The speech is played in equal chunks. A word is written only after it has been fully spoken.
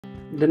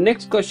The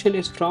next question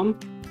is from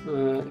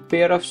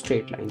pair of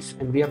straight lines,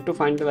 and we have to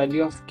find the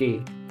value of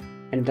k,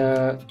 and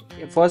the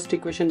first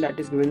equation that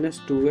is given is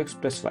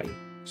 2x plus y.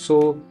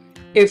 So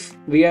if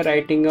we are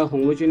writing a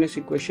homogeneous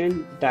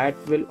equation, that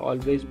will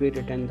always be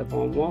written in the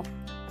form of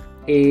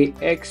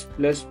ax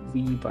plus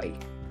by,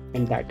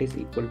 and that is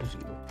equal to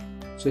 0.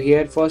 So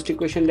here first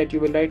equation that you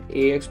will write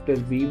ax plus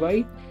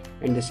by,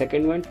 and the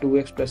second one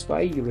 2x plus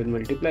y, you will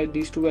multiply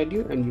these two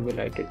values and you will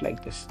write it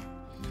like this.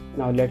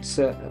 Now let's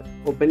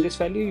open this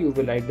value. You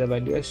will write the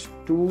value as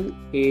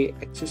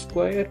 2ax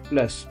square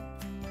plus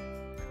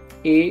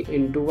a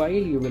into y,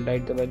 you will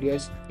write the value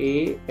as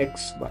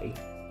axy,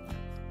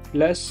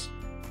 plus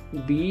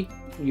b,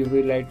 you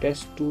will write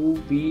as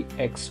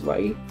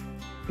 2bxy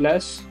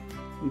plus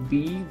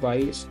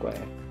by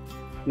square.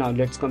 Now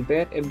let's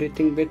compare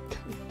everything with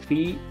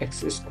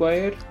 3x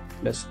square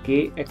plus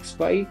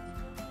kxy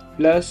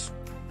plus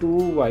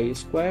 2y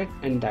square,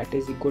 and that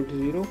is equal to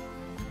 0.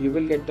 You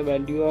will get the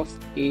value of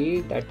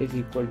a, that is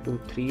equal to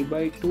 3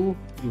 by 2.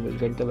 You will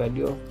get the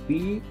value of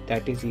b,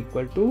 that is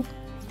equal to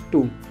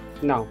 2.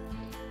 Now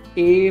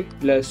a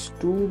plus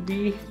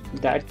 2b,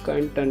 that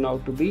can turn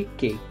out to be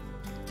k.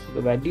 So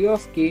the value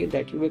of k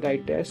that you will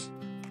write as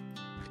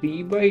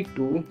 3 by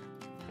 2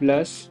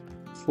 plus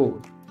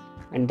 4,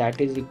 and that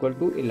is equal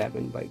to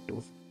 11 by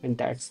 2, and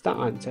that's the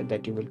answer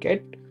that you will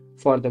get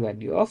for the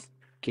value of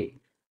k.